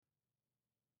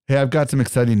Hey, I've got some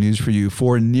exciting news for you.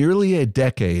 For nearly a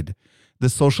decade, the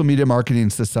Social Media Marketing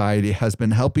Society has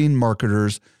been helping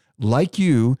marketers like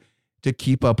you to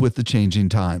keep up with the changing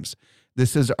times.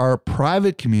 This is our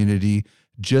private community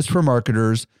just for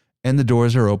marketers, and the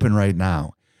doors are open right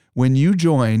now. When you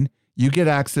join, you get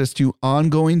access to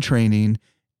ongoing training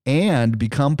and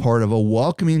become part of a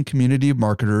welcoming community of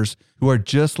marketers who are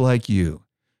just like you.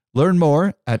 Learn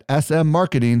more at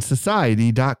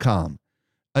smmarketingsociety.com.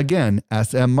 Again,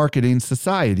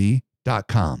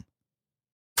 smmarketingsociety.com.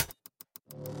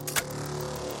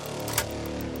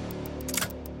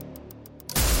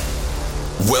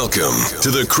 Welcome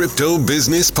to the Crypto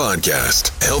Business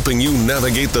Podcast, helping you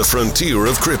navigate the frontier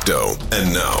of crypto.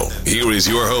 And now, here is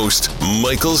your host,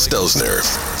 Michael Stelzner.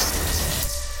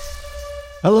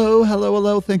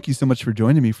 Hello. Thank you so much for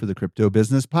joining me for the Crypto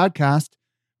Business Podcast,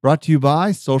 brought to you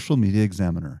by Social Media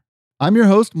Examiner. I'm your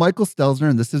host, Michael Stelzner,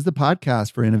 and this is the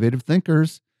podcast for innovative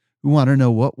thinkers who want to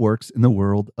know what works in the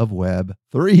world of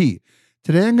Web3.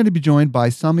 Today, I'm going to be joined by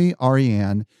Sami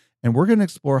Ariane, and we're going to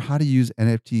explore how to use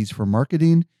NFTs for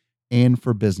marketing and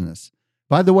for business.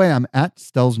 By the way, I'm at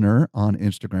Stelzner on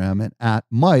Instagram and at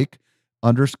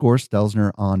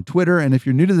Mike_Stelzner on Twitter. And if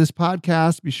you're new to this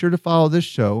podcast, be sure to follow this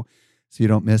show so you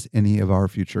don't miss any of our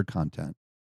future content.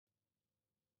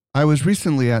 I was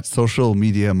recently at Social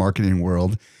Media Marketing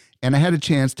World, and I had a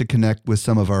chance to connect with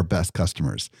some of our best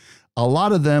customers. A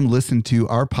lot of them listen to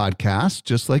our podcast,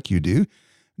 just like you do.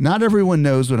 Not everyone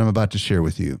knows what I'm about to share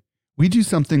with you. We do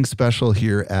something special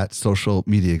here at Social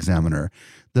Media Examiner.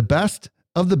 The best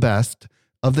of the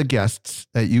guests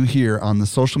that you hear on the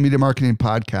Social Media Marketing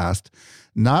Podcast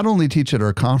not only teach at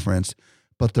our conference,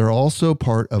 but they're also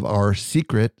part of our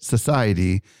secret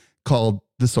society called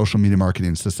the Social Media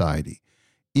Marketing Society.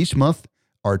 Each month,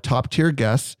 our top tier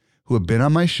guests who have been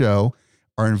on my show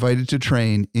are invited to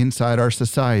train inside our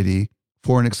society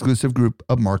for an exclusive group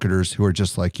of marketers who are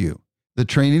just like you. The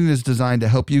training is designed to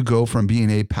help you go from being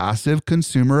a passive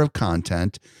consumer of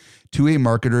content to a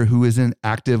marketer who is in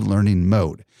active learning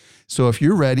mode. So if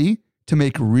you're ready to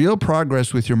make real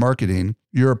progress with your marketing,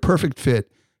 you're a perfect fit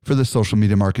for the Social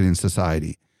Media Marketing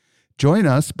Society. Join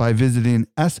us by visiting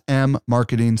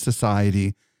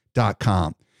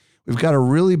smmarketingsociety.com. We've got a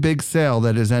really big sale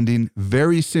that is ending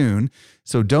very soon,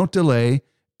 so don't delay.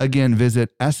 Again,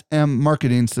 visit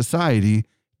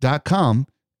smmarketingsociety.com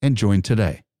and join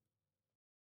today.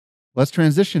 Let's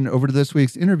transition over to this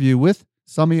week's interview with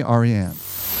Sami Ariane.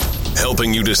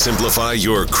 Helping you to simplify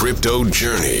your crypto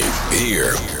journey.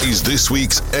 Here is this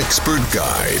week's expert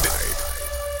guide.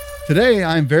 Today,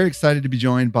 I'm very excited to be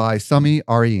joined by Sami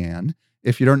Ariane.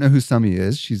 If you don't know who Sami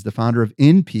is, she's the founder of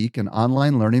InPeak, an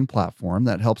online learning platform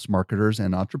that helps marketers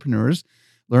and entrepreneurs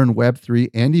learn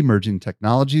Web3 and emerging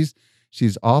technologies.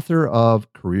 She's author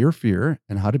of Career Fear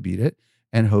and How to Beat It,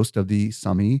 and host of the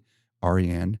Sami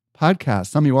Ariane podcast.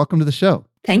 Sami, welcome to the show.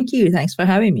 Thank you. Thanks for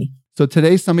having me. So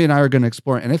today, Sami and I are going to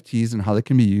explore NFTs and how they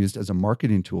can be used as a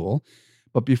marketing tool.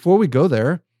 But before we go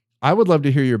there, I would love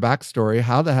to hear your backstory.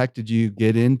 How the heck did you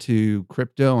get into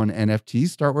crypto and NFTs?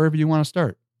 Start wherever you want to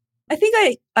start. I think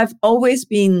I've always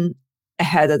been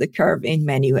ahead of the curve in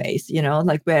many ways,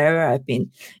 like wherever I've been.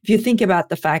 If you think about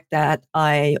the fact that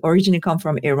I originally come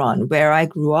from Iran, where I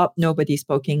grew up, nobody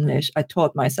spoke English. I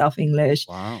taught myself English.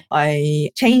 Wow.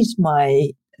 I changed my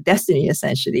destiny,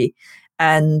 essentially.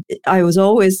 And I was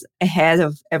always ahead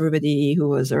of everybody who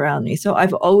was around me. So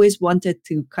I've always wanted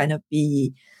to kind of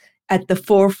be at the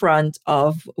forefront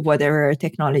of whatever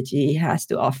technology has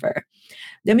to offer.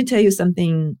 Let me tell you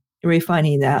something really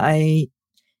funny that I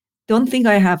don't think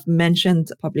I have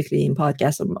mentioned publicly in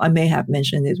podcasts. I may have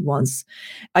mentioned it once.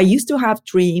 I used to have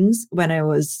dreams when I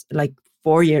was like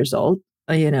 4 years old,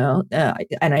 and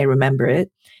I remember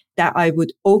it, that I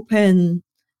would open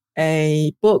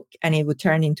a book and it would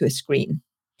turn into a screen.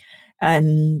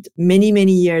 And many,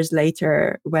 many years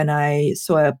later, when I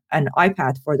saw an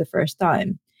iPad for the first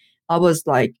time, I was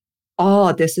like,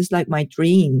 oh, this is like my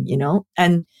dream,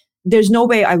 And there's no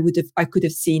way I could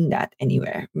have seen that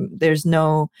anywhere. There's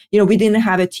no, we didn't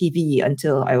have a TV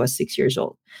until I was 6 years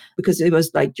old, because it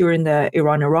was like during the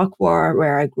Iran-Iraq war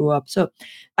where I grew up. So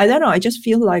I don't know. I just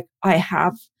feel like I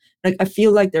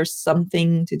feel like there's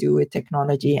something to do with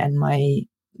technology and my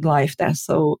life that's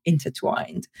so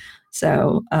intertwined.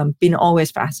 So been always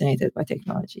fascinated by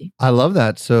technology. I love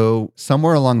that. So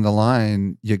somewhere along the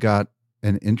line, you got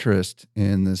an interest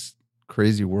in this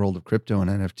crazy world of crypto and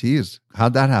NFTs.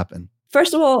 How'd that happen?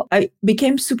 First of all, I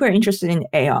became super interested in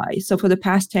AI. So for the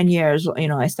past 10 years,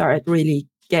 I started really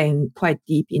getting quite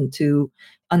deep into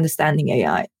understanding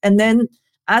AI. And then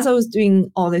as I was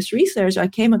doing all this research, I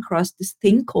came across this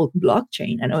thing called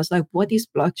blockchain. And I was like, what is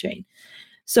blockchain?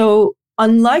 So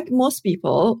unlike most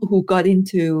people who got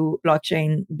into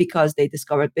blockchain because they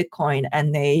discovered Bitcoin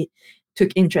and they took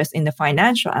interest in the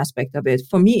financial aspect of it,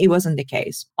 for me, it wasn't the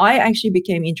case. I actually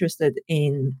became interested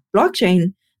in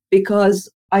blockchain because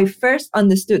I first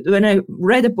understood when I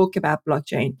read a book about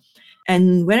blockchain.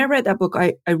 And when I read that book,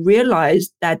 I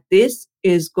realized that this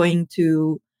is going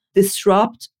to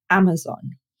disrupt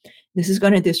Amazon. This is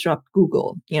going to disrupt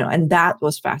Google, and that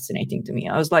was fascinating to me.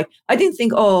 I was like, I didn't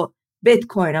think, oh,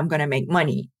 Bitcoin, I'm going to make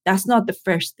money. That's not the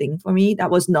first thing for me. That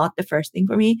was not the first thing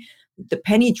for me. The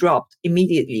penny dropped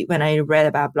immediately when I read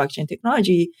about blockchain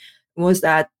technology was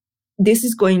that this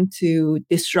is going to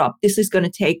disrupt, this is going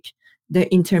to take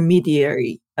the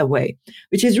intermediary away,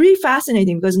 which is really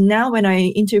fascinating because now when I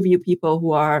interview people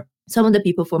who are some of the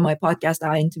people for my podcast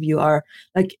I interview are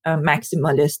like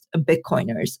maximalist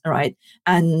Bitcoiners, right?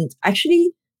 And actually,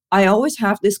 I always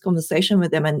have this conversation with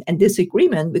them and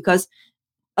disagreement because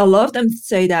a lot of them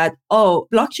say that, oh,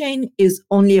 blockchain is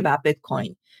only about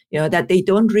Bitcoin, that they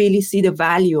don't really see the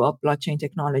value of blockchain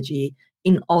technology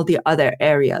in all the other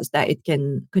areas that it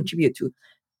can contribute to.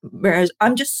 Whereas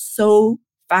I'm just so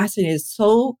fascinated,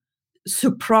 so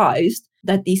surprised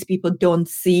that these people don't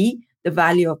see the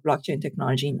value of blockchain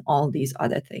technology in all these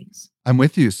other things. I'm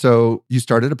with you. So you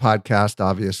started a podcast,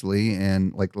 obviously,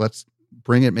 and let's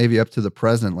bring it maybe up to the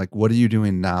present. What are you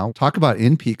doing now? Talk about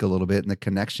InPeak a little bit and the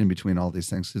connection between all these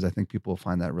things, because I think people will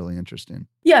find that really interesting.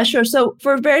 Yeah, sure. So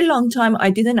for a very long time,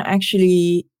 I didn't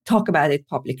actually talk about it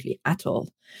publicly at all.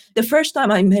 The first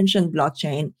time I mentioned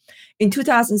blockchain in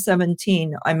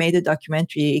 2017, I made a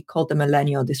documentary called The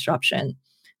Millennial Disruption,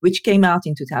 which came out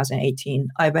in 2018.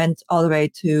 I went all the way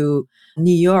to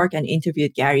New York and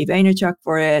interviewed Gary Vaynerchuk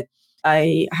for it.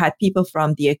 I had people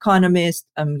from The Economist,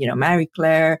 Marie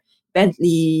Claire,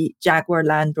 Bentley, Jaguar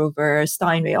Land Rover,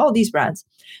 Steinway, all these brands.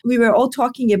 We were all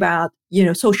talking about,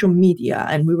 social media,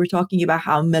 and we were talking about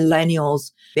how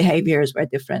millennials' behaviors were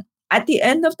different. At the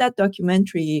end of that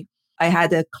documentary, I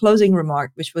had a closing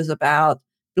remark, which was about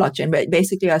blockchain. But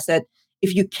basically, I said,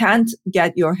 if you can't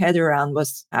get your head around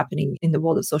what's happening in the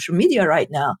world of social media right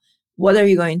now, what are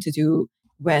you going to do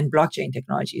when blockchain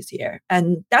technology is here?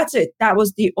 And that's it. That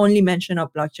was the only mention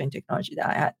of blockchain technology that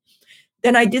I had.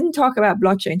 Then I didn't talk about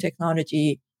blockchain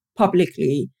technology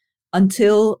publicly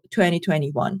until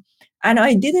 2021. And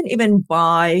I didn't even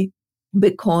buy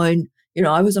Bitcoin.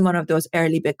 I wasn't one of those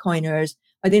early Bitcoiners.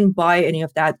 I didn't buy any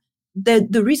of that.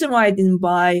 The reason why I didn't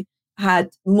buy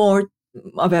had more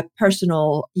of a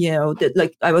personal,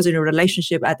 that I was in a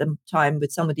relationship at the time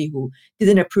with somebody who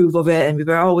didn't approve of it. And we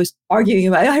were always arguing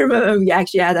about it. I remember we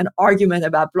actually had an argument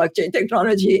about blockchain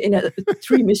technology in a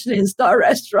 3 Michelin star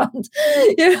restaurant,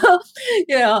 and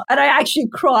I actually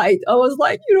cried. I was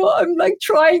like, I'm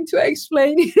trying to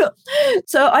explain,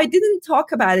 So I didn't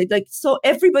talk about it. So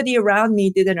everybody around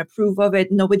me didn't approve of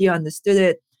it. Nobody understood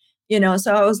it,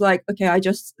 so I was like, okay, I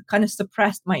just kind of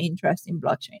suppressed my interest in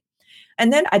blockchain.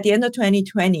 And then at the end of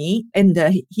 2020, in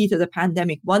the heat of the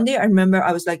pandemic, one day I remember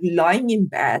I was lying in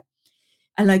bed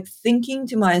and thinking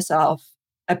to myself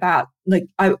about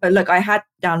I had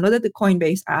downloaded the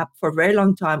Coinbase app for a very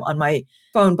long time on my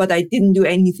phone, but I didn't do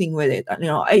anything with it.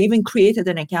 I even created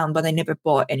an account, but I never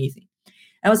bought anything.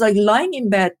 I was lying in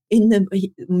bed in the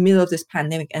middle of this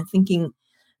pandemic and thinking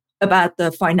about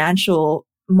the financial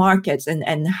markets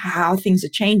and how things are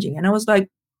changing. And I was like,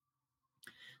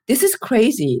 this is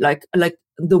crazy. Like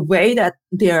the way that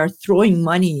they are throwing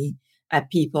money at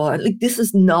people, this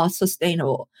is not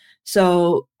sustainable.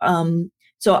 So,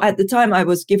 so at the time I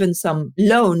was given some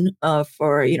loan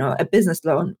for, a business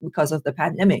loan because of the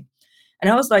pandemic.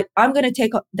 And I was like, I'm going to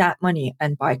take that money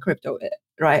and buy crypto with it.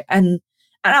 Right. And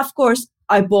of course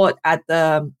I bought at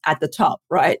the top,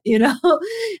 right.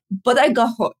 But I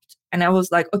got hooked and I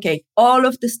was like, okay, all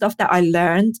of the stuff that I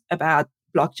learned about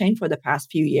blockchain for the past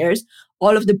few years,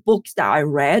 all of the books that I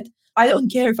read, I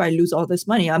don't care if I lose all this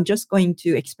money. I'm just going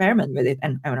to experiment with it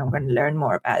and I'm going to learn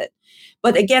more about it.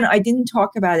 But again, I didn't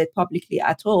talk about it publicly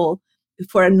at all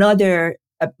for another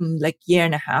year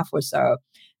and a half or so.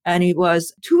 And it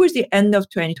was towards the end of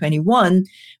 2021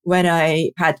 when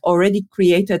I had already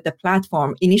created the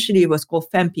platform. Initially, it was called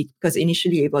FemPeak because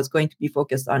initially it was going to be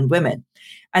focused on women.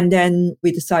 And then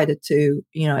we decided to,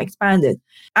 expand it.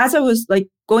 As I was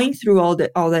going through all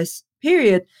this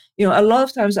period, a lot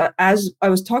of times as I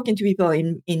was talking to people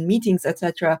in meetings,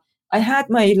 etc., I had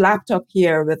my laptop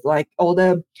here with all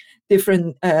the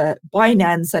different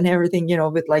Binance and everything,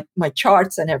 with my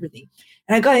charts and everything.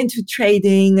 And I got into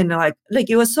trading and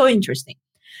it was so interesting.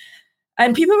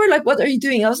 And people were like, what are you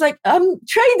doing? I was like, I'm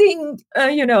trading,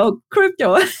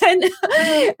 crypto. And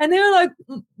they were like,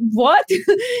 what?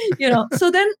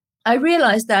 So then I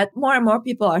realized that more and more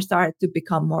people are starting to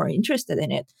become more interested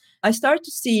in it. I started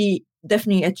to see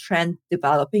definitely a trend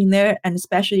developing there. And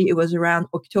especially it was around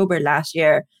October last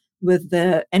year with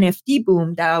the NFT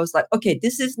boom that I was like, okay,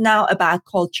 this is now about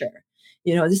culture.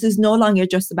 This is no longer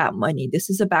just about money. This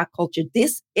is about culture.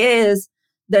 This is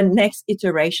the next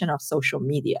iteration of social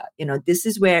media. This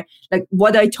is where, like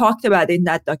what I talked about in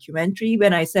that documentary,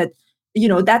 when I said,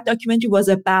 that documentary was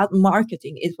about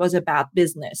marketing. It was about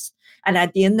business. And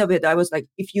at the end of it, I was like,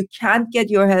 if you can't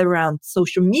get your head around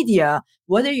social media,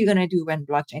 what are you going to do when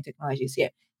blockchain technology is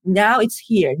here? Now it's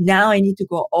here. Now I need to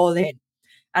go all in.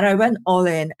 And I went all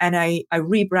in and I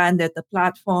rebranded the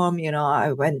platform.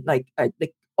 I went like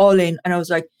all in, and I was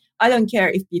like, I don't care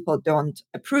if people don't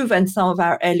approve. And some of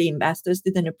our early investors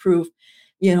didn't approve,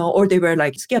 or they were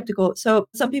like skeptical. So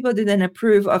some people didn't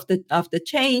approve of the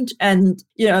change. And,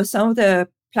 some of the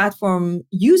platform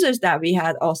users that we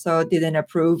had also didn't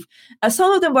approve.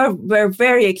 Some of them were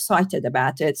very excited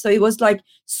about it. So it was like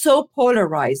so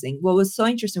polarizing. What was so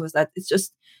interesting was that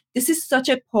this is such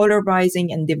a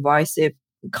polarizing and divisive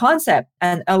concept.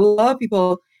 And a lot of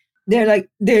people, they're like,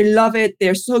 they love it.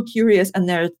 They're so curious. And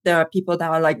there are people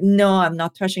that are like, no, I'm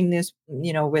not touching this,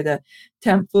 with a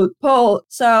 10-foot pole.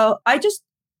 So I just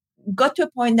got to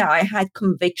a point that I had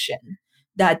conviction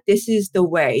that this is the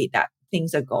way that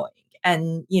things are going.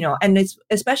 And, and it's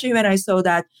especially when I saw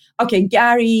that, okay,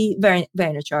 Gary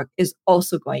Vaynerchuk is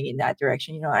also going in that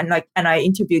direction, and I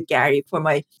interviewed Gary for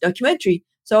my documentary.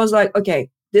 So I was like, okay,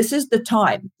 this is the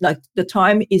time, like the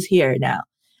time is here now.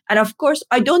 And of course,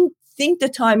 I don't think the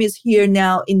time is here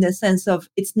now in the sense of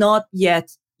it's not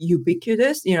yet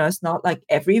ubiquitous, it's not like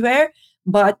everywhere,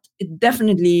 but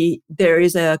definitely there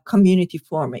is a community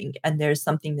forming and there's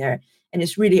something there. And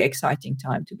it's really exciting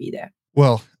time to be there.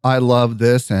 Well, I love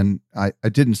this. And I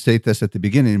didn't state this at the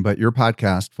beginning, but your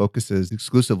podcast focuses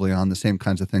exclusively on the same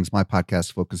kinds of things my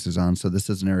podcast focuses on. So this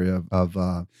is an area of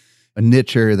a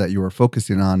niche area that you are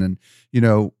focusing on. And,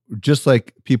 just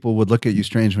like people would look at you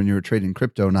strange when you were trading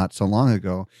crypto not so long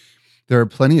ago, there are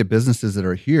plenty of businesses that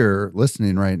are here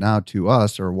listening right now to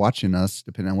us or watching us,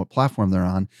 depending on what platform they're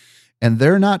on. And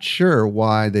they're not sure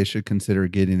why they should consider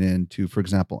getting into, for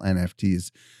example,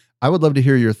 NFTs. I would love to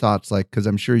hear your thoughts, because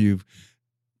I'm sure you've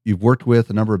worked with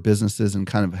a number of businesses and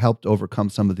kind of helped overcome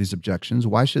some of these objections.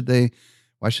 Why should they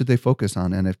focus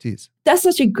on NFTs? That's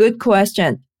such a good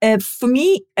question. For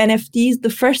me, NFTs, the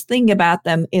first thing about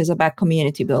them is about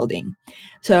community building.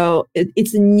 So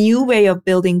it's a new way of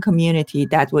building community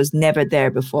that was never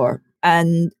there before.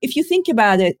 And if you think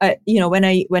about it, when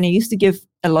I used to give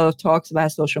a lot of talks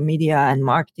about social media and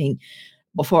marketing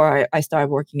before I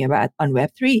started working on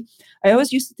Web3, I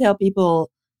always used to tell people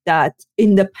that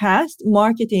in the past,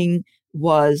 marketing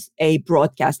was a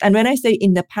broadcast. And when I say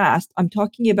in the past, I'm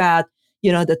talking about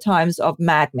the times of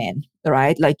Mad Men,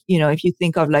 right? Like, if you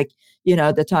think of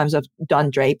the times of Don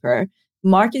Draper,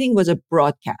 marketing was a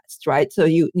broadcast, right? So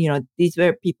these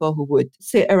were people who would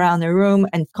sit around a room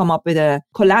and come up with a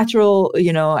collateral,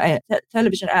 a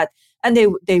television ad, and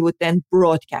they would then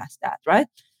broadcast that, right?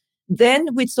 Then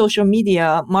with social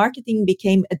media, marketing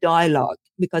became a dialogue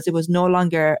because it was no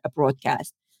longer a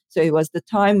broadcast. So it was the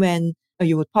time when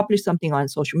you would publish something on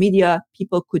social media,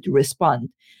 people could respond.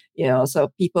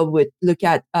 So people would look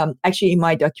at, actually in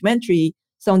my documentary,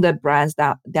 some of the brands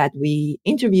that we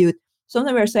interviewed, some of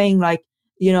them were saying like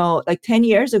 10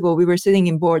 years ago, we were sitting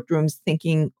in boardrooms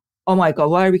thinking, oh my God,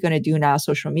 what are we going to do now?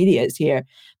 Social media is here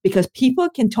because people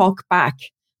can talk back,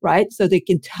 right? So they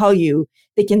can tell you,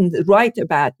 they can write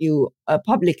about you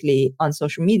publicly on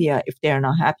social media if they're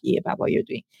not happy about what you're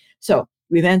doing. So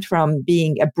we went from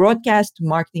being a broadcast to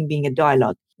marketing being a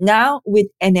dialogue. Now with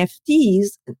NFTs,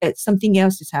 something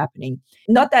else is happening.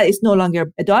 Not that it's no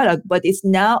longer a dialogue, but it's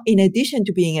now, in addition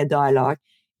to being a dialogue,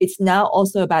 it's now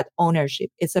also about ownership.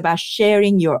 It's about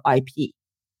sharing your IP.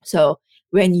 So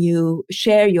when you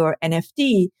share your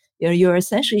NFT, you're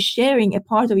essentially sharing a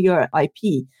part of your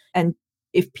IP. And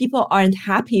if people aren't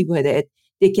happy with it,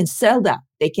 they can sell that.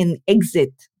 They can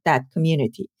exit that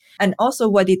community. And also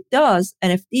what it does,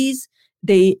 NFTs,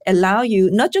 they allow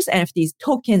you, not just NFTs,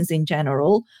 tokens in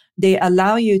general, they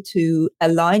allow you to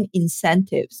align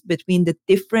incentives between the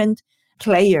different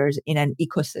players in an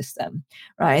ecosystem,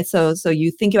 right? So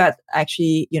you think about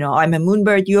actually, I'm a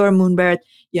Moonbird, you're a Moonbird,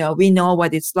 we know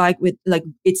what it's like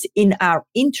it's in our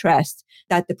interest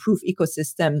that the proof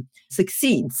ecosystem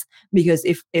succeeds. Because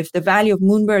if the value of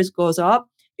Moonbirds goes up,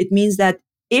 it means that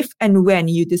if and when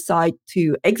you decide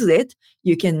to exit,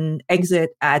 you can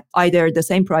exit at either the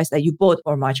same price that you bought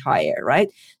or much higher, right?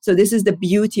 So this is the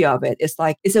beauty of it.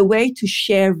 It's a way to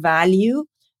share value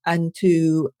and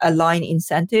to align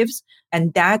incentives.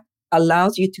 And that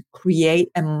allows you to create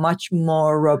a much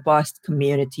more robust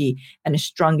community and a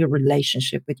stronger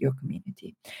relationship with your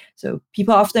community. So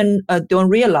people often don't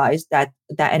realize that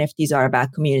NFTs are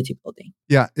about community building.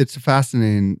 Yeah, it's a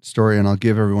fascinating story. And I'll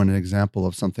give everyone an example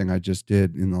of something I just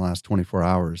did in the last 24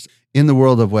 hours. In the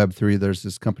world of Web3, there's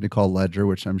this company called Ledger,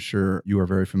 which I'm sure you are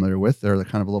very familiar with. They're the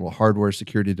kind of a little hardware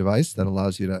security device that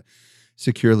allows you to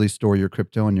securely store your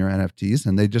crypto and your NFTs.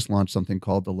 And they just launched something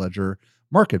called the Ledger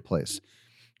Marketplace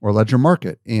or Ledger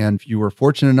Market. And if you were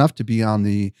fortunate enough to be on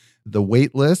the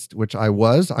wait list, which I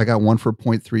got one for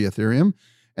 0.3 Ethereum.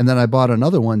 And then I bought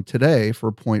another one today for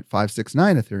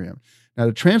 0.569 Ethereum. Now,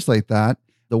 to translate that,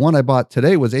 the one I bought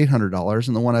today was $800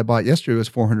 and the one I bought yesterday was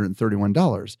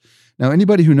 $431. Now,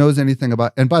 anybody who knows anything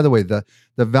about, and by the way, the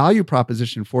value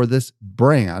proposition for this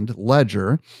brand,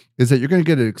 Ledger, is that you're going to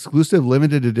get an exclusive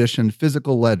limited edition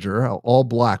physical ledger, all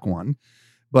black one.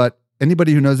 But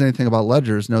anybody who knows anything about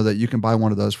ledgers know that you can buy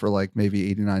one of those for like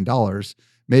maybe $89,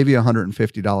 maybe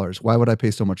 $150. Why would I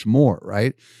pay so much more,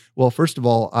 right? Well, first of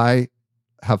all, I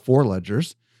have 4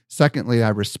 ledgers. Secondly, I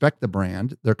respect the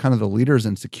brand. They're kind of the leaders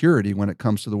in security when it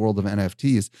comes to the world of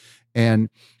NFTs. And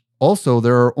also,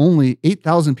 there are only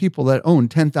 8,000 people that own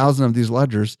 10,000 of these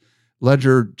ledgers,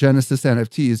 Ledger Genesis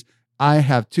NFTs. I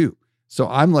have 2. So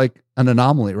I'm like an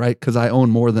anomaly, right? Because I own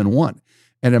more than one.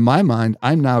 And in my mind,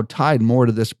 I'm now tied more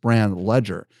to this brand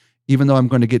Ledger. Even though I'm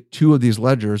going to get 2 of these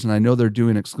ledgers and I know they're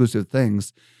doing exclusive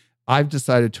things, I've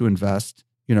decided to invest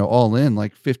all in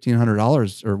like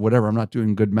 $1,500 or whatever. I'm not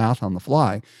doing good math on the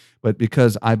fly, but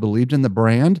because I believed in the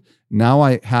brand, now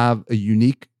I have a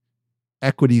unique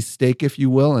equity stake, if you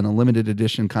will, and a limited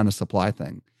edition kind of supply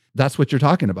thing. That's what you're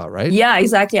talking about, right? Yeah,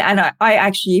 exactly. And I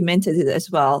actually minted it as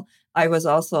well. I was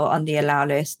also on the allow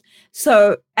list.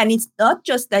 So, and it's not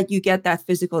just that you get that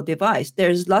physical device.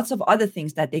 There's lots of other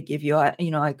things that they give you. I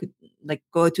could like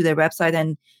go to their website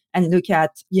and look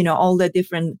at, all the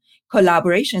different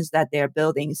collaborations that they're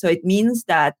building. So it means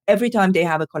that every time they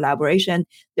have a collaboration,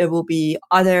 there will be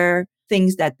other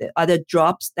things other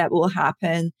drops that will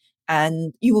happen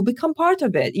and you will become part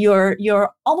of it.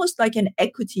 You're almost like an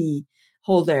equity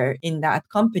holder in that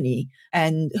company.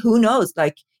 And who knows,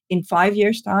 like in 5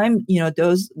 years' time,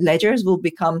 those ledgers will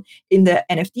become in the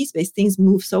NFT space. Things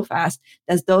move so fast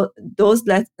as those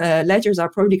ledgers are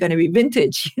probably going to be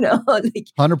vintage, like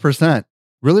 100%.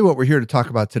 Really what we're here to talk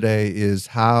about today is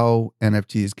how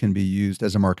NFTs can be used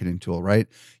as a marketing tool, right?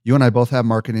 You and I both have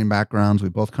marketing backgrounds. We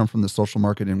both come from the social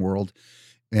marketing world,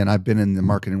 and I've been in the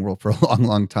marketing world for a long,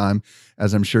 long time,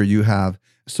 as I'm sure you have.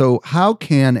 So how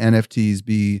can NFTs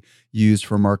be used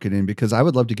for marketing? Because I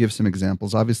would love to give some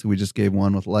examples. Obviously, we just gave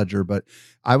one with Ledger, but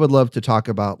I would love to talk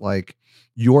about like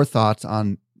your thoughts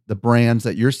on the brands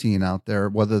that you're seeing out there,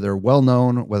 whether they're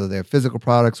well-known, whether they have physical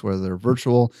products, whether they're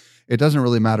virtual. It doesn't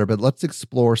really matter, but let's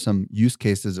explore some use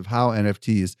cases of how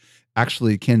NFTs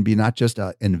actually can be not just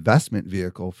an investment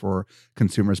vehicle for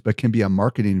consumers, but can be a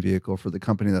marketing vehicle for the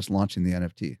company that's launching the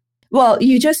NFT. Well,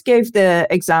 you just gave the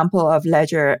example of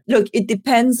Ledger. Look, it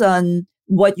depends on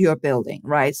what you're building,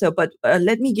 right? So, but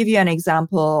let me give you an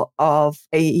example of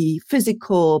a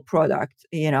physical product,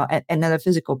 another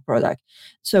physical product.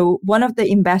 So one of the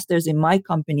investors in my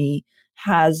company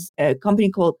has a company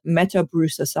called Meta Brew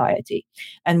Society.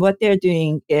 And what they're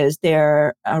doing is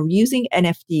they're using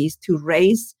NFTs to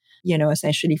raise,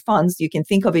 essentially funds. You can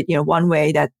think of it, one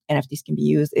way that NFTs can be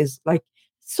used is like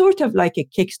sort of like a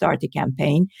Kickstarter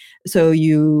campaign. So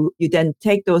you then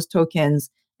take those tokens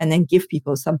and then give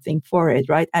people something for it,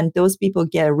 right? And those people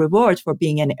get a reward for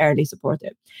being an early supporter.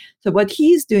 So what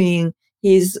he's doing,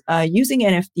 he's using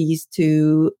NFTs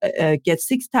to get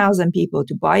 6,000 people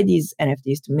to buy these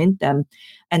NFTs, to mint them.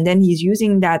 And then he's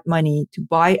using that money to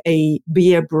buy a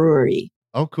beer brewery.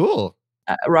 Oh, cool.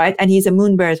 Right. And he's a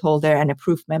Moonbird holder and a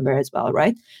proof member as well.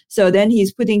 Right. So then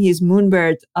he's putting his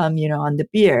Moonbird, on the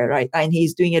beer. Right. And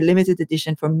he's doing a limited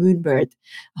edition for Moonbird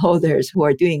holders who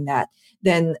are doing that.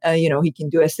 Then, he can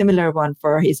do a similar one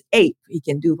for his ape. He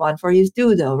can do one for his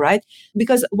doodle. Right.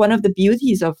 Because one of the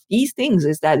beauties of these things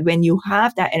is that when you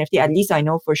have that NFT, at least I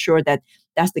know for sure that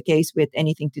that's the case with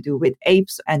anything to do with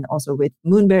apes and also with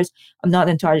Moonbirds. I'm not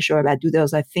entirely sure about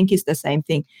doodles. I think it's the same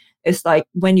thing. It's like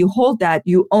when you hold that,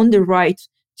 you own the right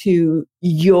to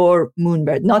your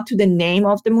Moonbird, not to the name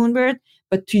of the Moonbird,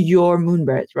 but to your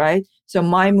Moonbird, right? So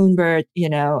my Moonbird,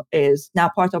 is now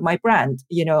part of my brand.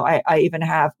 I even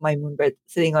have my Moonbird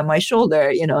sitting on my shoulder,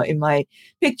 in my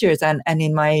pictures and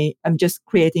I'm just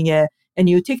creating a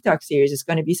new TikTok series. It's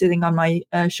going to be sitting on my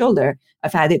shoulder.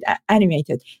 I've had it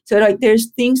animated. So like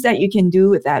there's things that you can do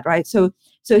with that, right? So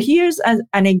here's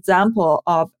an example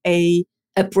of a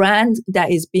brand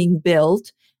that is being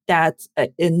built that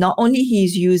not only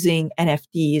he's using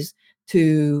NFTs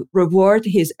to reward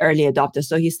his early adopters.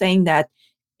 So he's saying that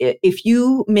if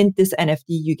you mint this NFT,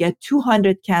 you get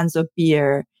 200 cans of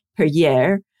beer per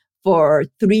year for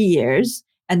 3 years.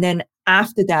 And then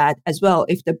after that as well,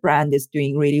 if the brand is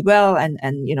doing really well and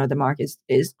the market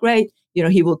is great,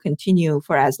 he will continue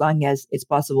for as long as it's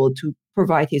possible to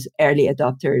provide his early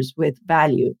adopters with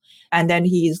value. And then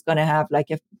he's going to have like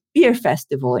a beer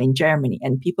festival in Germany,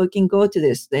 and people can go to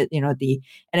this, the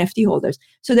NFT holders.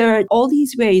 So there are all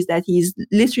these ways that he's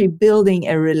literally building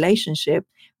a relationship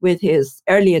with his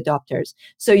early adopters.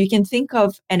 So you can think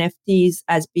of NFTs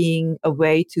as being a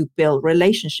way to build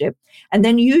relationship. And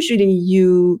then usually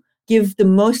you give the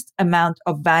most amount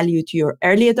of value to your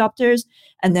early adopters.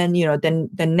 And then, then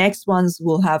the next ones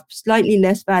will have slightly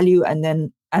less value, and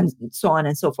so on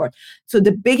and so forth. So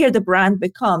the bigger the brand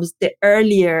becomes, the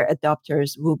earlier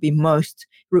adopters will be most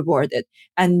rewarded.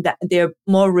 And they're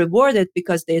more rewarded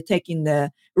because they're taking the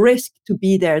risk to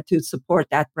be there to support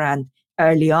that brand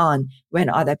early on when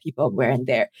other people weren't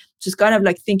there. Just kind of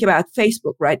like think about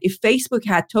Facebook, right? If Facebook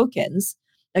had tokens,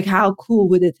 like how cool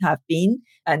would it have been?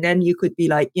 And then you could be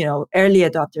like, early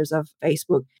adopters of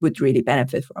Facebook would really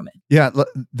benefit from it. Yeah,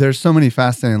 there's so many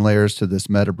fascinating layers to this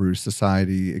MetaBrew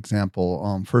Society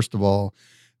example. First of all,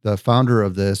 the founder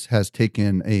of this has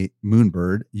taken a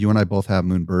moonbird. You and I both have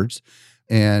moonbirds.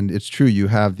 And it's true, you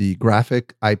have the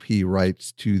graphic IP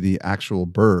rights to the actual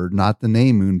bird, not the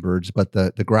name moonbirds, but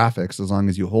the graphics, as long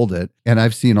as you hold it. And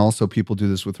I've seen also people do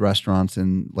this with restaurants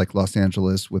in like Los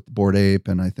Angeles with Bored Ape,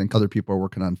 and I think other people are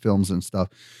working on films and stuff.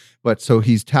 But so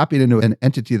he's tapping into an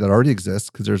entity that already exists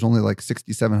because there's only like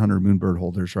 6,700 moonbird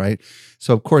holders, right?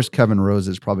 So of course, Kevin Rose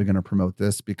is probably going to promote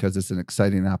this because it's an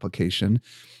exciting application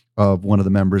of one of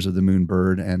the members of the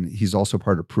Moonbird. And he's also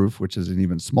part of Proof, which is an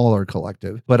even smaller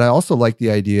collective. But I also like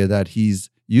the idea that he's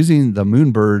using the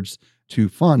Moonbirds to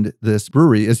fund this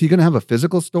brewery. Is he going to have a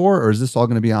physical store, or is this all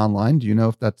going to be online? Do you know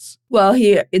if that's... Well,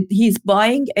 he's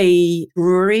buying a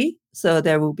brewery. So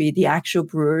there will be the actual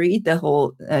brewery, the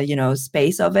whole,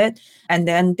 space of it. And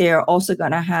then they're also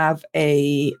going to have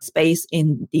a space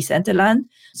in Decentraland.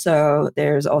 So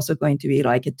there's also going to be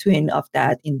like a twin of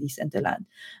that in Decentraland.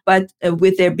 But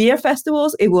with their beer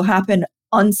festivals, it will happen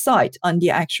on site on the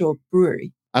actual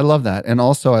brewery. I love that. And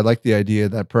also I like the idea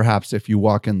that perhaps if you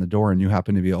walk in the door and you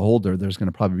happen to be a holder, there's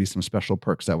going to probably be some special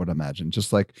perks, I would imagine.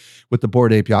 Just like with the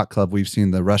Bored Ape Yacht Club, we've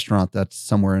seen the restaurant that's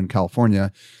somewhere in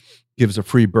California gives a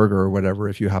free burger or whatever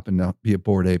if you happen to be a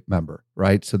Bored Ape member,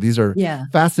 right? So these are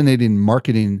fascinating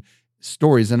marketing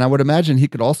stories. And I would imagine he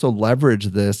could also leverage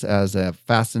this as a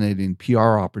fascinating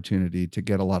PR opportunity to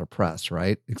get a lot of press,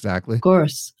 right? Exactly.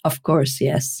 Of course,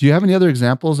 yes. Do you have any other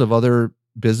examples of other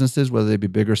businesses, whether they be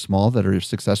big or small, that are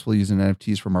successfully using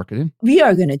NFTs for marketing? We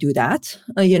are going to do that,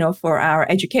 for our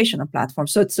educational platform.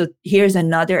 So here's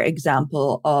another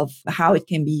example of how it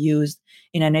can be used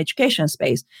in an education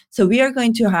space. So we are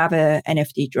going to have a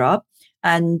NFT drop,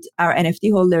 and our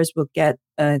NFT holders will get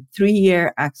a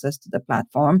 3-year access to the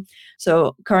platform.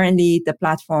 So currently the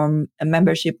platform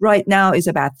membership right now is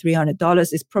about $300.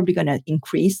 It's probably going to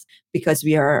increase because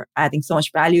we are adding so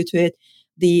much value to it.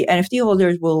 The NFT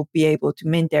holders will be able to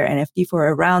mint their NFT for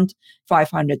around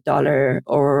 $500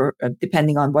 or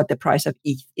depending on what the price of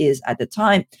ETH is at the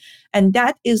time. And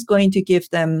that is going to give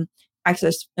them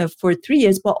access for 3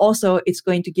 years, but also it's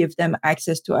going to give them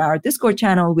access to our Discord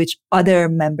channel, which other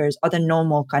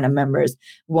normal kind of members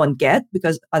won't get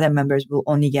because other members will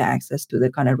only get access to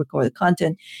the kind of recorded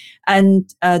content. And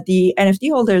the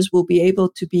NFT holders will be able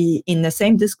to be in the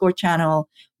same Discord channel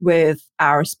with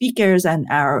our speakers and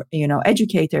our,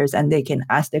 educators, and they can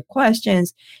ask their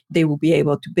questions. They will be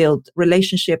able to build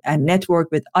relationship and network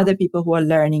with other people who are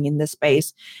learning in the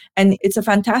space. And it's a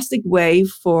fantastic way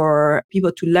for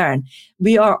people to learn.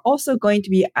 We are also going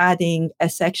to be adding a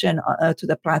section to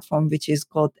the platform, which is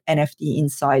called NFT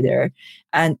Insider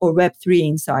or Web3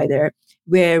 Insider,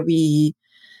 where we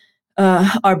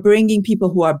are bringing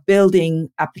people who are building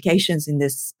applications in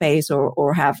this space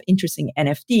or have interesting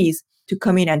NFTs to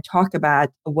come in and talk about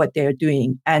what they're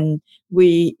doing. And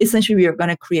we are going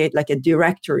to create like a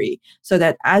directory so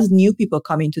that as new people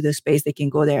come into the space, they can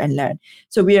go there and learn.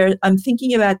 So I'm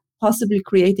thinking about possibly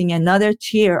creating another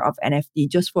tier of NFT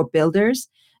just for builders,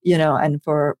 and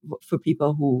for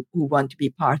people who want to be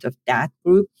part of that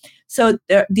group. So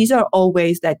these are all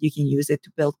ways that you can use it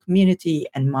to build community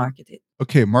and market it.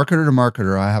 Okay, marketer to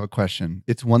marketer, I have a question.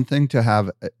 It's one thing to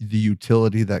have the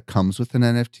utility that comes with an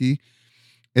NFT.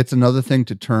 It's another thing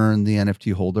to turn the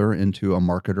NFT holder into a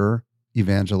marketer,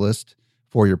 evangelist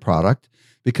for your product,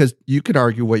 because you could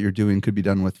argue what you're doing could be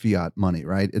done with fiat money,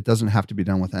 right? It doesn't have to be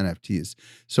done with NFTs.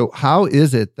 So how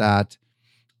is it that,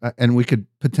 and we could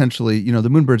potentially, the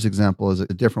Moonbirds example is a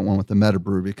different one with the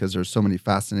Metabrew because there's so many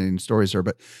fascinating stories there,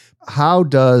 but how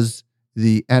does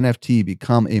the NFT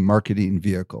become a marketing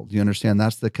vehicle? Do you understand?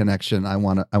 That's the connection I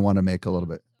want to make a little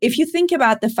bit. If you think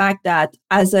about the fact that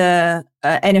as a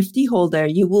NFT holder,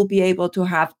 you will be able to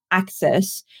have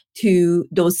access to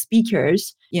those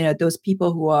speakers, those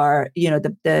people who are,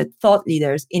 the thought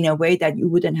leaders in a way that you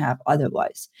wouldn't have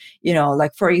otherwise.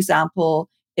 Like, for example,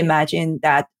 imagine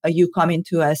that you come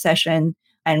into a session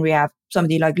and we have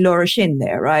somebody like Laura Shin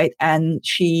there, right? And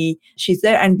she's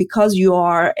there. And because you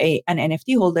are an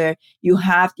NFT holder, you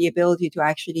have the ability to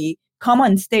actually come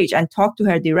on stage and talk to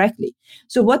her directly.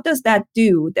 So what does that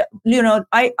do?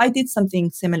 I did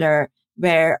something similar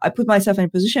where I put myself in a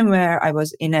position where I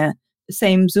was in a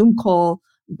same Zoom call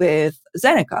with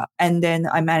Zeneca. And then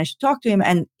I managed to talk to him.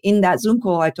 And in that Zoom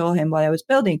call, I told him what I was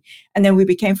building. And then we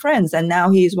became friends. And now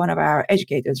he's one of our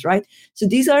educators, right? So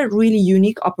these are really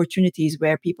unique opportunities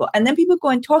where people go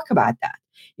and talk about that.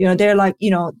 They're like,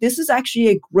 this is actually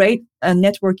a great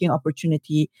networking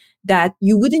opportunity that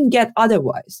you wouldn't get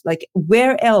otherwise. Like,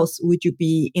 where else would you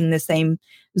be in the same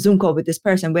Zoom call with this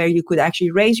person where you could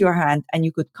actually raise your hand and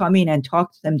you could come in and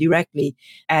talk to them directly?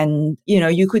 And,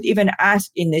 you could even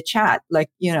ask in the chat, like,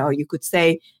 you could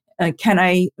say, can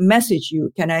I message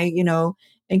you? Can I,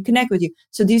 and connect with you?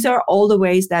 So these are all the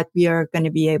ways that we are going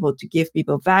to be able to give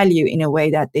people value in a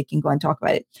way that they can go and talk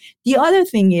about it. The other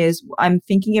thing is I'm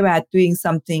thinking about doing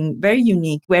something very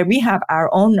unique where we have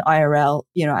our own IRL,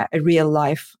 real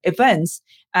life events,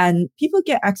 and people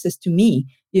get access to me.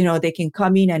 They can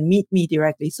come in and meet me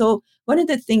directly. So one of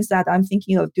the things that I'm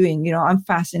thinking of doing, I'm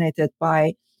fascinated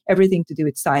by everything to do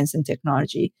with science and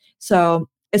technology. So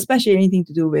especially anything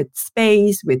to do with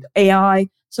space, with AI.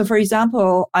 So for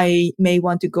example, I may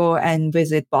want to go and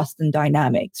visit Boston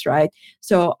Dynamics, right?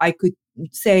 So I could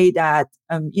say that,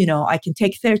 I can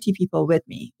take 30 people with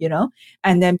me,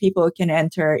 and then people can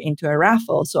enter into a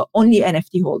raffle. So only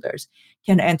NFT holders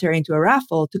can enter into a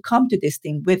raffle to come to this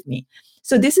thing with me.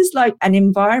 So this is like an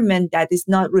environment that is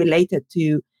not related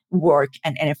to work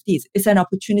and NFTs. It's an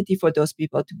opportunity for those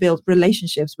people to build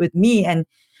relationships with me and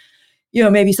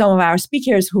maybe some of our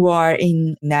speakers who are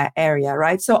in that area,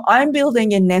 right? So I'm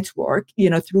building a network,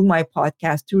 through my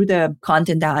podcast, through the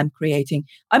content that I'm creating.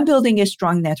 I'm building a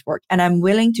strong network and I'm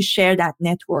willing to share that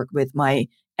network with my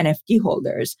NFT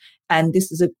holders. And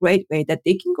this is a great way that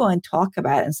they can go and talk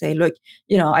about and say, look,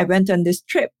 I went on this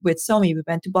trip with Somi. We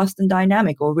went to Boston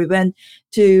Dynamic, or we went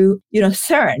to,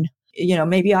 CERN.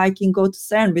 Maybe I can go to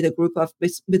CERN with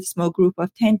a small group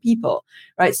of 10 people,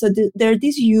 right? So there are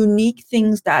these unique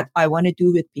things that I want to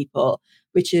do with people,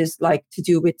 which is like to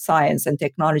do with science and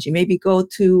technology. Maybe go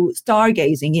to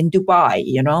stargazing in Dubai,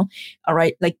 all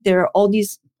right? Like there are all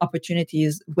these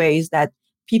opportunities, ways that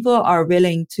people are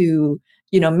willing to,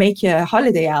 make a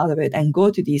holiday out of it and go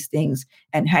to these things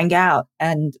and hang out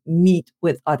and meet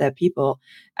with other people.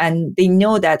 And they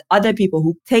know that other people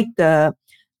who take the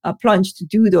plunge to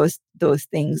do those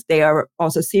things, they are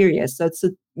also serious. So it's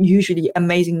usually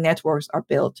amazing networks are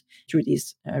built through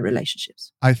these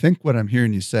relationships. I think what I'm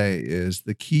hearing you say is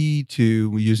the key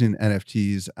to using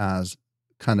NFTs as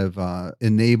kind of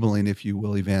enabling, if you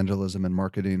will, evangelism and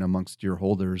marketing amongst your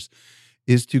holders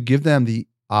is to give them the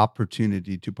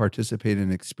opportunity to participate in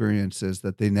experiences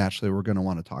that they naturally were going to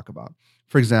want to talk about.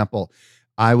 For example,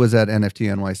 I was at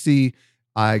NFT NYC.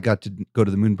 I got to go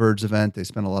to the Moonbirds event. They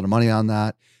spent a lot of money on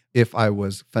that. If I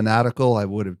was fanatical, I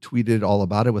would have tweeted all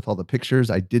about it with all the pictures.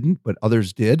 I didn't, but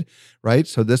others did, right?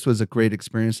 So this was a great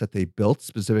experience that they built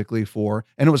specifically for,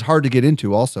 and it was hard to get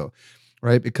into also,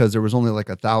 right? Because there was only like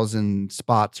 1,000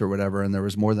 spots or whatever, and there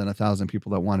was more than 1,000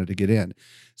 people that wanted to get in.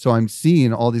 So I'm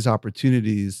seeing all these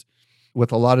opportunities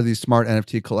with a lot of these smart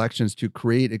NFT collections to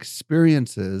create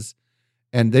experiences.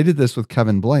 And they did this with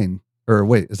Kevin Blaine, or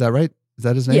wait, is that right? Is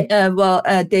that his name?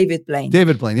 Yeah, David Blaine.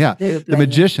 David Blaine, yeah. David Blaine, the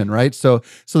magician, yeah. Right? So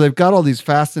they've got all these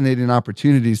fascinating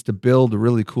opportunities to build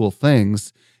really cool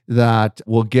things that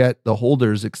will get the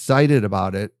holders excited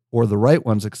about it, or the right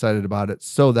ones excited about it,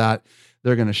 so that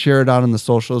they're going to share it out on the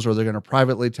socials, or they're going to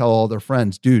privately tell all their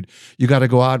friends, dude, you got to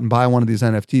go out and buy one of these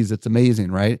NFTs. It's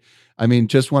amazing, right? I mean,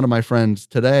 just one of my friends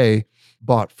today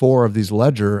bought 4 of these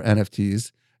Ledger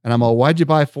NFTs. And I'm all, why'd you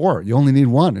buy 4? You only need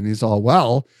 1. And he's all,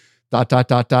 well, ... And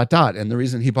the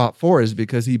reason he bought 4 is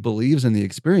because he believes in the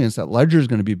experience that Ledger is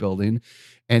going to be building.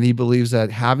 And he believes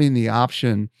that having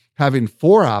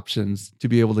 4 options to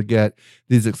be able to get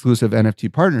these exclusive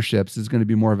NFT partnerships is going to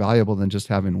be more valuable than just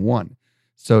having 1.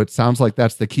 So it sounds like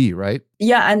that's the key, right?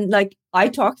 Yeah. And like I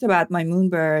talked about my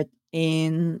Moonbird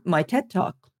in my TED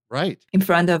Talk Right. in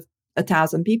front of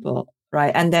 1,000 people,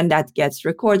 right? And then that gets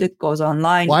recorded, goes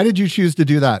online. Why did you choose to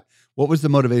do that? What was the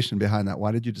motivation behind that?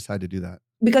 Why did you decide to do that?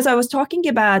 Because I was talking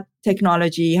about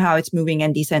technology, how it's moving,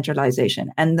 and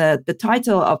decentralization. And the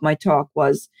title of my talk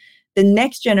was The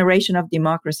Next Generation of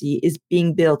Democracy is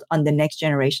Being Built on the Next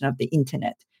Generation of the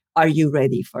Internet. Are you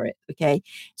ready for it? Okay.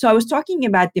 So I was talking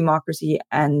about democracy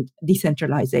and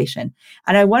decentralization.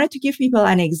 And I wanted to give people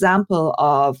an example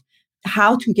of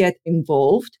how to get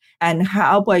involved and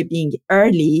how by being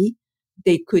early,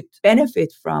 they could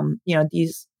benefit from,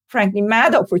 these frankly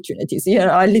mad opportunities.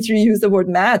 I literally use the word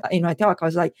mad in my talk. I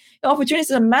was like, the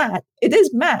opportunities are mad. It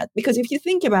is mad because if you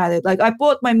think about it, like I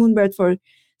bought my Moonbird for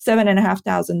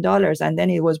 $7,500 and then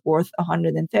it was worth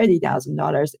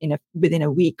 $130,000 within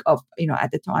a week of,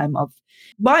 at the time of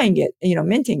buying it,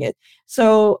 minting it.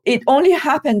 So it only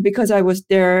happened because I was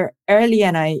there early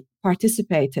and I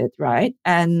participated, right?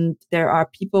 And there are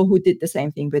people who did the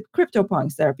same thing with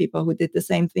CryptoPunks. There are people who did the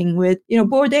same thing with,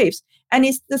 Bored Apes. And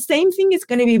it's the same thing it's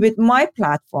going to be with my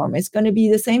platform. It's going to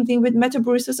be the same thing with Meta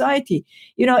Brew Society.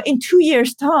 In 2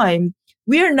 years' time,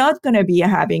 we are not going to be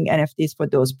having NFTs for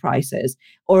those prices.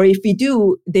 Or if we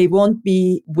do, they won't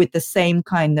be with the same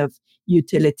kind of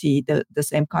utility, the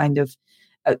same kind of,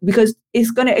 because it's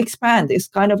going to expand. It's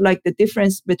kind of like the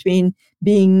difference between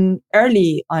being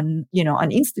early on,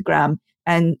 on Instagram.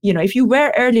 And, if you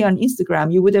were early on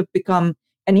Instagram, you would have become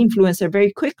an influencer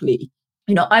very quickly.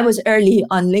 I was early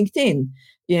on LinkedIn,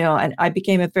 and I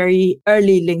became a very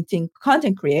early LinkedIn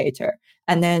content creator.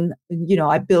 And then,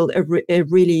 I built a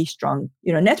really strong,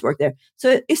 network there.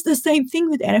 So it's the same thing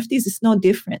with NFTs. It's no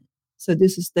different. So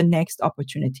this is the next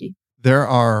opportunity. There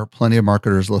are plenty of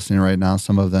marketers listening right now.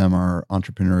 Some of them are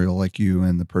entrepreneurial like you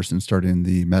and the person starting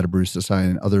the Meta Brew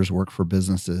Society, and others work for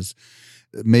businesses.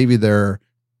 Maybe they're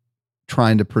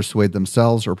trying to persuade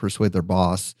themselves or persuade their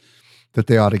boss that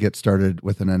they ought to get started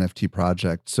with an NFT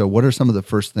project. So what are some of the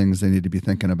first things they need to be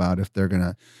thinking about if they're going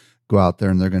to go out there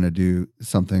and they're going to do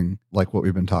something like what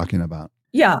we've been talking about?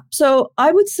 Yeah. So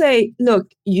I would say,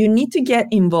 look, you need to get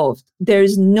involved.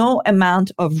 There's no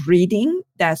amount of reading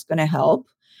that's going to help.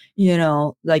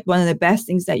 Like one of the best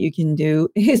things that you can do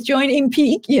is join in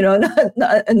Peak,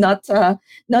 not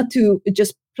to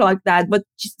just plug that, but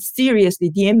just seriously,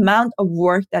 the amount of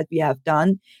work that we have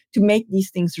done to make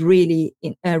these things really,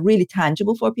 really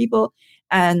tangible for people.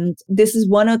 And this is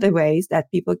one of the ways that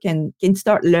people can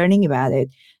start learning about it.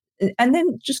 And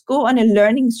then just go on a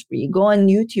learning spree, go on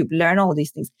YouTube, learn all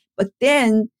these things. But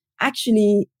then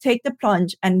actually take the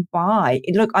plunge and buy.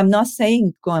 Look, I'm not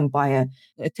saying go and buy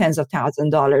a tens of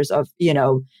 $1,000s of,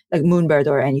 like Moonbird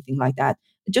or anything like that.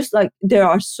 Just like there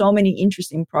are so many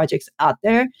interesting projects out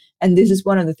there. And this is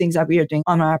one of the things that we are doing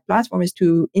on our platform is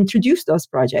to introduce those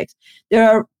projects. There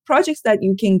are projects that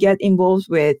you can get involved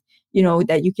with,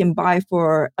 that you can buy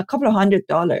for a couple of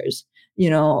 $100s.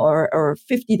 Or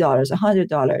 $50,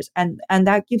 $100. And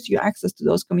that gives you access to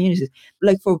those communities.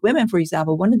 Like for women, for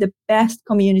example, one of the best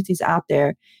communities out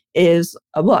there is,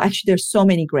 actually, there's so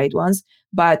many great ones,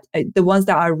 but the ones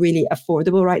that are really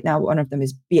affordable right now, one of them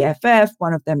is BFF,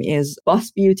 one of them is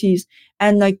Boss Beauties.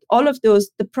 And like all of those,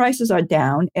 the prices are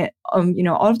down.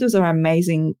 All of those are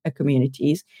amazing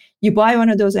communities. You buy one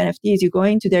of those NFTs, you go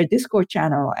into their Discord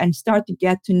channel and start to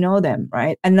get to know them,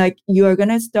 right? And like you are going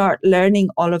to start learning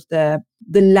all of the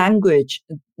language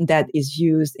that is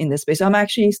used in the space. So I'm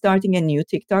actually starting a new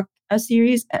TikTok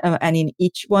series, and in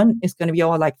each one, it's going to be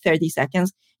all like 30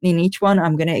 seconds. And in each one,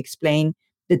 I'm going to explain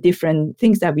the different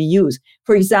things that we use.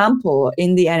 For example,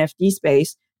 in the NFT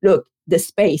space, look, the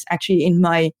space, actually in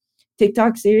my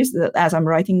TikTok series, as I'm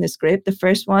writing the script, the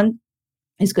first one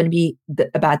is going to be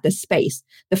about the space,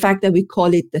 the fact that we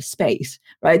call it the space,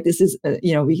 right? This is,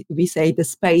 we say the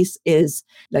space is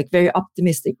like very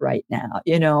optimistic right now,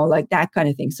 like that kind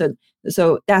of thing.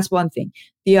 So that's one thing.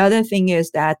 The other thing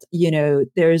is that,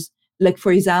 there's like,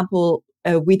 for example,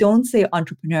 we don't say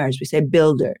entrepreneurs, we say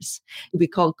builders. We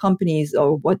call companies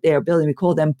or what they are building, we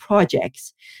call them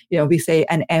projects. We say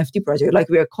an NFT project, like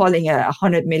we're calling a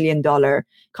 $100 million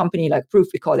company like Proof,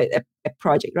 we call it a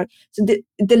project, right? So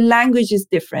the language is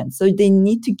different. So they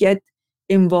need to get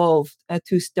involved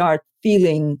to start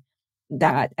feeling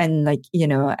that and like,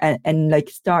 and like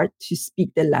start to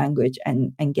speak the language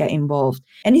and get involved.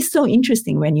 And it's so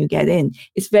interesting when you get in.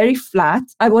 It's very flat.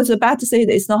 I was about to say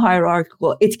that it's not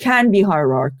hierarchical. It can be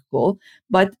hierarchical,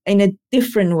 but in a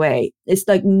different way.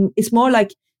 It's more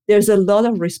like there's a lot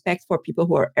of respect for people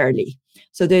who are early.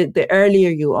 So the earlier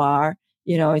you are,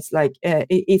 it's like,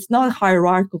 it's not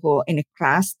hierarchical in a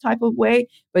class type of way,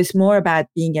 but it's more about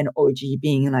being an OG,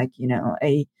 being like,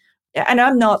 Yeah, and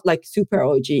I'm not like super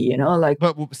OG, like.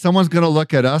 But someone's going to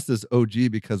look at us as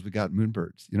OG because we got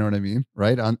Moonbirds. You know what I mean?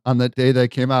 Right? On the day they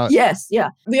came out. Yes, yeah.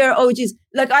 We are OGs.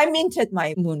 Like I minted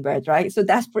my Moonbird, right? So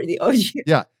that's pretty OG.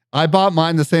 Yeah. I bought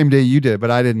mine the same day you did,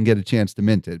 but I didn't get a chance to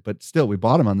mint it. But still, we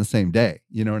bought them on the same day.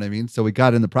 You know what I mean? So we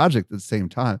got in the project at the same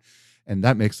time. And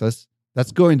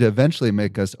that's going to eventually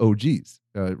make us OGs,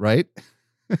 right?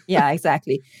 Yeah,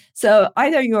 exactly. So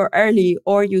either you're early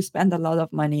or you spend a lot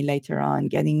of money later on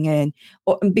getting in,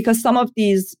 because some of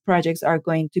these projects are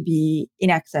going to be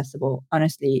inaccessible.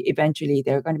 Honestly, eventually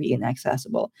they're going to be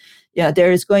inaccessible. Yeah,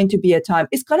 there is going to be a time.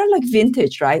 It's kind of like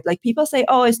vintage, right? Like people say,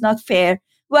 oh, it's not fair.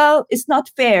 Well, it's not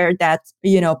fair that,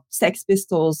 Sex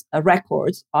Pistols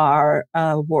records are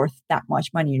worth that much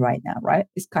money right now, right?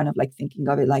 It's kind of like thinking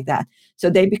of it like that. So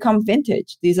they become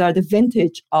vintage. These are the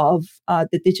vintage of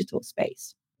the digital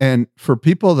space. And for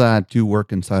people that do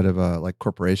work inside of a like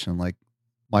corporation, like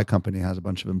my company has a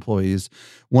bunch of employees,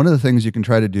 one of the things you can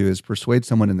try to do is persuade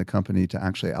someone in the company to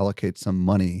actually allocate some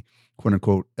money, quote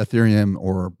unquote, Ethereum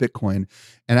or Bitcoin,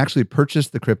 and actually purchase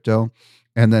the crypto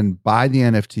and then buy the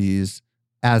NFTs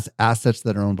as assets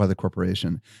that are owned by the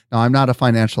corporation. Now, I'm not a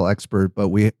financial expert, but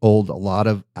we hold a lot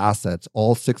of assets.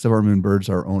 All 6 of our Moonbirds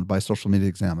are owned by Social Media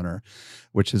Examiner,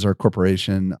 which is our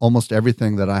corporation. Almost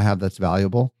everything that I have that's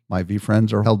valuable, my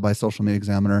VFriends are held by Social Media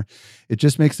Examiner. It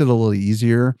just makes it a little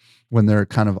easier when they're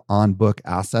kind of on book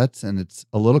assets, and it's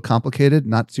a little complicated,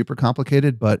 not super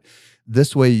complicated, but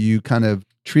this way you kind of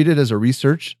treat it as a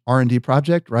research R&D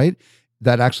project, right?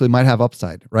 That actually might have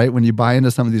upside, right? When you buy into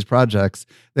some of these projects,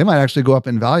 they might actually go up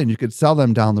in value and you could sell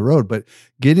them down the road. But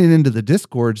getting into the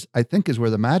Discords, I think, is where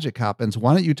the magic happens.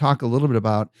 Why don't you talk a little bit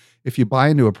about, if you buy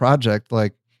into a project,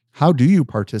 like how do you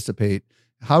participate?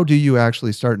 How do you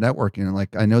actually start networking? And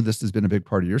like, I know this has been a big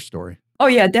part of your story. Oh,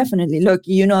 yeah, definitely. Look,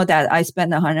 you know that I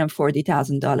spent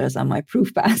 $140,000 on my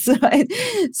proof pass, right?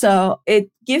 So it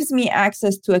gives me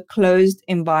access to a closed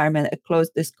environment, a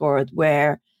closed Discord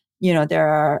where, there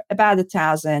are about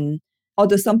 1,000,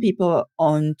 although some people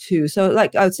own 2. So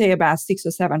like I would say about 600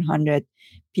 or 700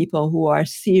 people who are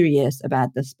serious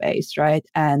about the space, right?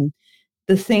 And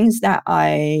the things that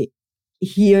I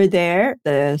hear there,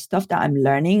 the stuff that I'm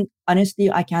learning,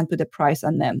 honestly, I can't put a price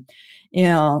on them.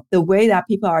 The way that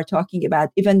people are talking about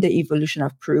even the evolution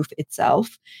of proof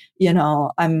itself,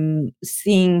 I'm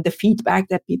seeing the feedback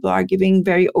that people are giving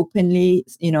very openly,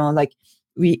 like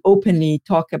we openly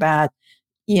talk about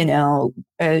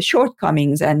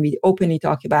shortcomings, and we openly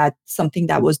talk about something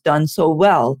that was done so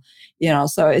well,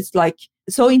 so it's like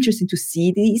so interesting to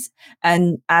see these.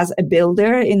 And as a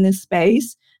builder in this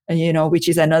space, which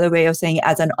is another way of saying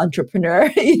as an entrepreneur,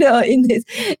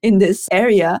 in this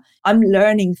area, I'm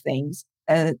learning things.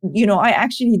 I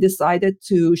actually decided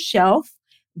to shelf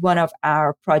one of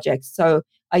our projects. So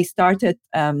I started,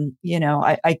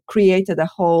 I created a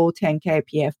whole 10K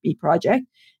PFP project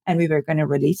and we were going to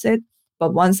release it.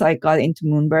 But once I got into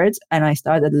Moonbirds and I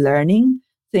started learning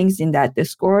things in that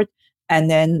Discord,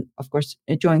 and then, of course,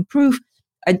 joined Proof,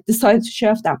 I decided to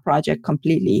shelf that project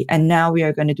completely. And now we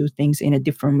are going to do things in a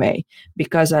different way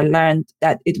because I learned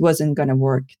that it wasn't going to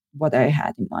work what I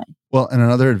had in mind. Well, and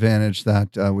another advantage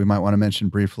that we might want to mention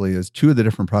briefly is 2 of the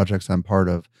different projects I'm part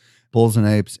of, Bulls and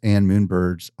Apes and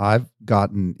Moonbirds. I've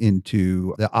gotten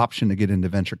into the option to get into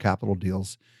venture capital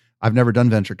deals. I've never done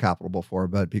venture capital before,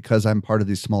 but because I'm part of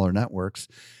these smaller networks,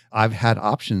 I've had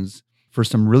options for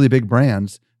some really big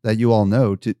brands that you all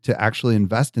know to actually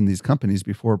invest in these companies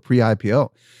before pre-IPO.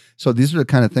 So these are the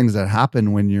kind of things that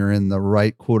happen when you're in the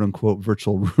right, quote unquote,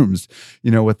 virtual rooms,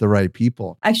 with the right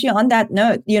people. Actually, on that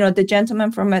note, the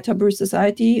gentleman from Meta Brew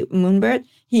Society, Moonbird,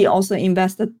 he also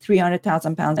invested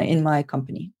 £300,000 in my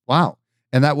company. Wow.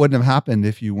 And that wouldn't have happened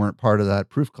if you weren't part of that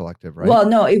Proof Collective, right? Well,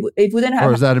 no, it wouldn't have.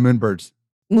 Or is that a Moonbirds?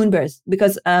 Moonbirds,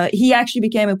 because he actually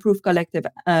became a Proof Collective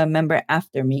member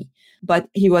after me, but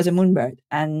he was a Moonbird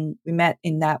and we met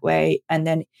in that way. And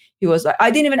then he was like,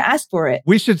 I didn't even ask for it.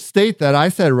 We should state that I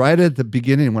said right at the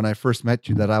beginning when I first met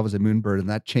you that I was a Moonbird, and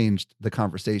that changed the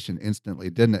conversation instantly,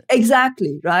 didn't it?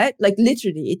 Exactly, right? Like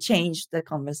literally it changed the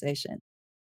conversation.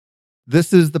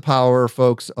 This is the power,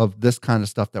 folks, of this kind of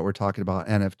stuff that we're talking about,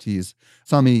 NFTs.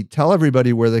 Sami, tell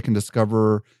everybody where they can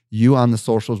discover you on the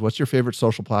socials. What's your favorite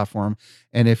social platform?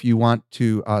 And if you want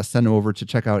to send them over to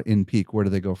check out InPeak, where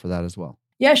do they go for that as well?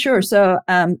 Yeah, sure. So,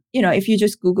 if you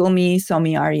just Google me,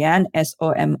 Somi Aryan,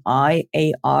 SOMIARIAN,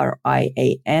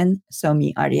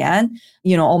 Somi Aryan,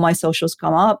 all my socials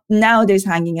come up. Nowadays,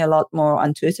 hanging a lot more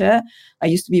on Twitter. I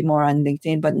used to be more on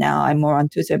LinkedIn, but now I'm more on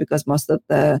Twitter because most of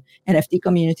the NFT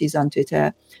community is on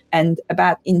Twitter. And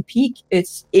about InPeak,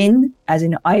 it's in, as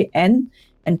in IN,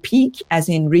 and peak as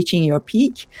in reaching your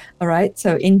peak. All right.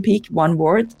 So in peak, one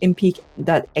word, in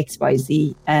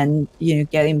peak.xyz, and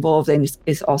get involved. And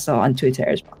it's also on Twitter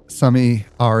as well. Sami,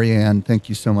 Ariane, thank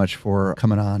you so much for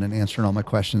coming on and answering all my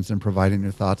questions and providing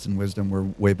your thoughts and wisdom. We're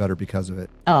way better because of it.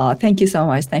 Oh, thank you so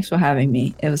much. Thanks for having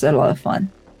me. It was a lot of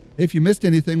fun. If you missed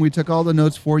anything, we took all the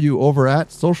notes for you over at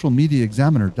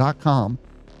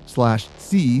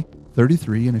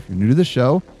socialmediaexaminer.com/C33. And if you're new to the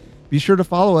show, be sure to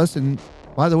follow us. And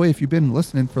by the way, if you've been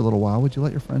listening for a little while, would you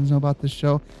let your friends know about this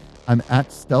show? I'm at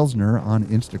Stelzner on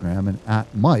Instagram and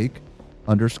at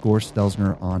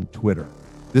Mike_Stelzner on Twitter.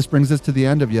 This brings us to the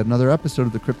end of yet another episode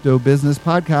of the Crypto Business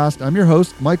Podcast. I'm your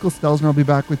host, Michael Stelzner. I'll be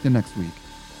back with you next week.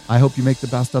 I hope you make the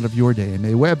best out of your day, and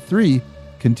may Web3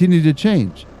 continue to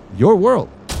change your world.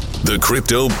 The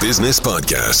Crypto Business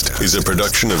Podcast is a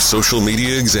production of Social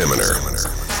Media Examiner.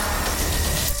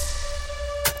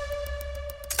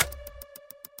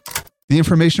 The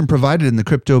information provided in the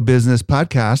Crypto Business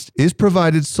Podcast is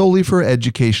provided solely for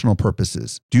educational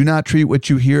purposes. Do not treat what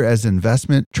you hear as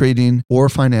investment, trading, or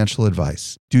financial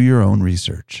advice. Do your own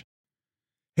research.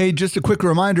 Hey, just a quick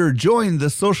reminder, join the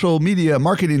Social Media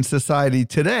Marketing Society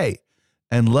today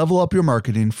and level up your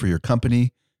marketing for your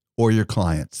company or your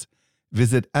clients.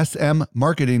 Visit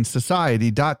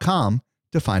smmarketingsociety.com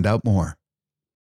to find out more.